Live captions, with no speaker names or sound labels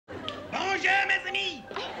money.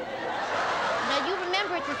 Now, you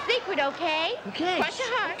remember it's a secret, okay? Okay. Cross your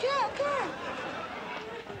heart. Okay.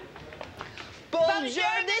 Bonjour,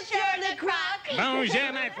 Monsieur LeCroq.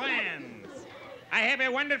 Bonjour, my friends. I have a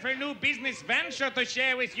wonderful new business venture to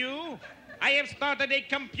share with you. I have started a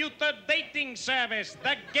computer dating service,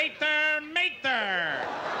 the Gator Mater.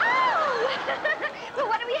 Oh! Well,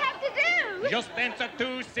 what do we have to do? Just answer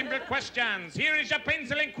 2 simple questions. Here is your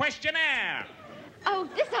penciling questionnaire. Oh,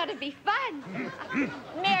 this ought to be fun.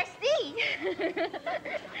 Merci.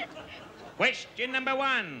 Question number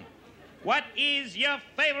 1. What is your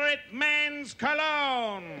favorite man's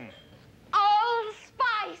cologne? Old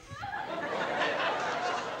Spice.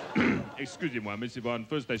 Excusez-moi, Miss Yvonne.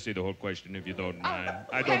 First, I say the whole question, if you don't mind.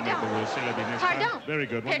 I Pardon. don't make the whole syllable next time. Pardon. Very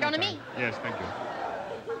good. One Pardon more me. time. Yes, thank you.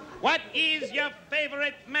 What is your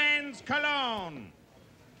favorite man's cologne?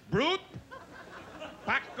 Brute,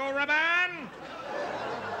 Paco Rabanne,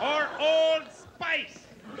 or Old Spice?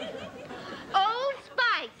 Old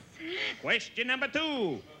Spice. Question number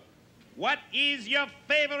 2. What is your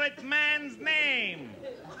favorite man's name?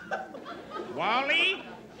 Wally,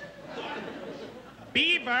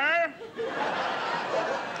 Beaver,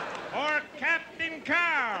 or Captain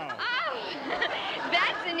Karl? Oh,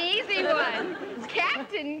 that's an easy one.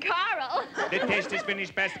 Captain Karl. The test is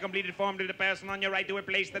finished. Pass the completed form to the person on your right to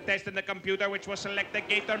replace the test in the computer, which will select the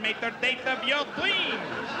Gator Mater date of your dreams.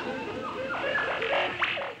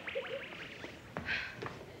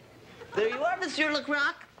 There you are, Monsieur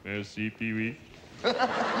LeCroq. Merci, Pee Wee.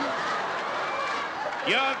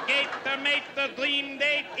 Your Gator Mater dream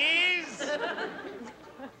date is...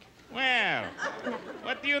 Well,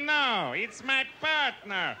 what do you know? It's my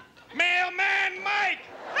partner, Mailman Mike!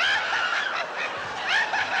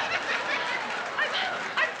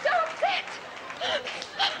 I'm so upset.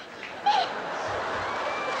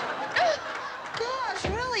 Gosh,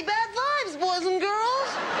 really bad vibes, boys and girls.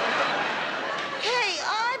 Hey,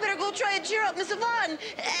 I better go try and cheer up Miss Yvonne.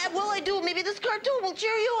 And while I do, maybe this cartoon will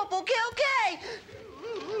cheer you up, okay?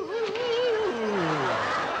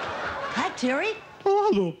 Hi, Pterri.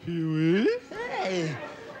 Hello, Pee Wee. Hey,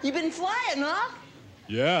 you been flying, huh?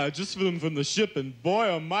 Yeah, I just flew from the ship, and boy,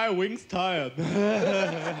 are my wings tired.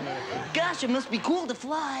 Gosh, it must be cool to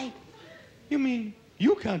fly. You mean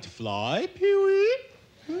you can't fly, Pee Wee?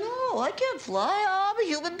 No, I can't fly. I'm a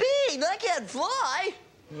human being. I can't fly.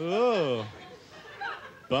 Oh,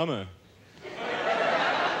 bummer.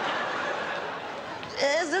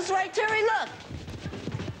 Is this right, Pterri? Look.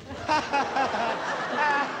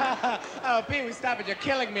 Oh, Pee Wee, stop it. You're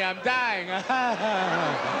killing me. I'm dying.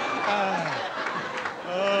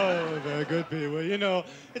 Oh, very good, Pee Wee. You know,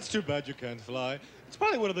 it's too bad you can't fly. It's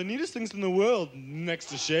probably one of the neatest things in the world, next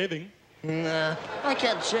to shaving. Nah, I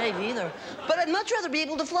can't shave either. But I'd much rather be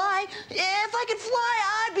able to fly. If I could fly,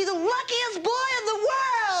 I'd be the luckiest boy in the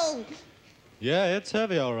world. Yeah, it's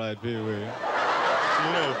heavy, all right, Pee Wee.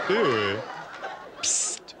 You know, Pee Wee.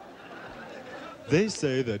 Psst. They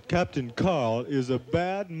say that Captain Karl is a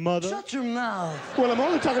bad mother. Shut your mouth. Well, I'm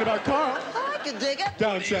only talking about Karl. I can dig it.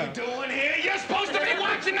 Down, What are you doing here? You're supposed to be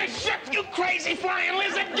watching the ship, you crazy flying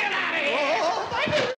lizard! Get out of here! Oh,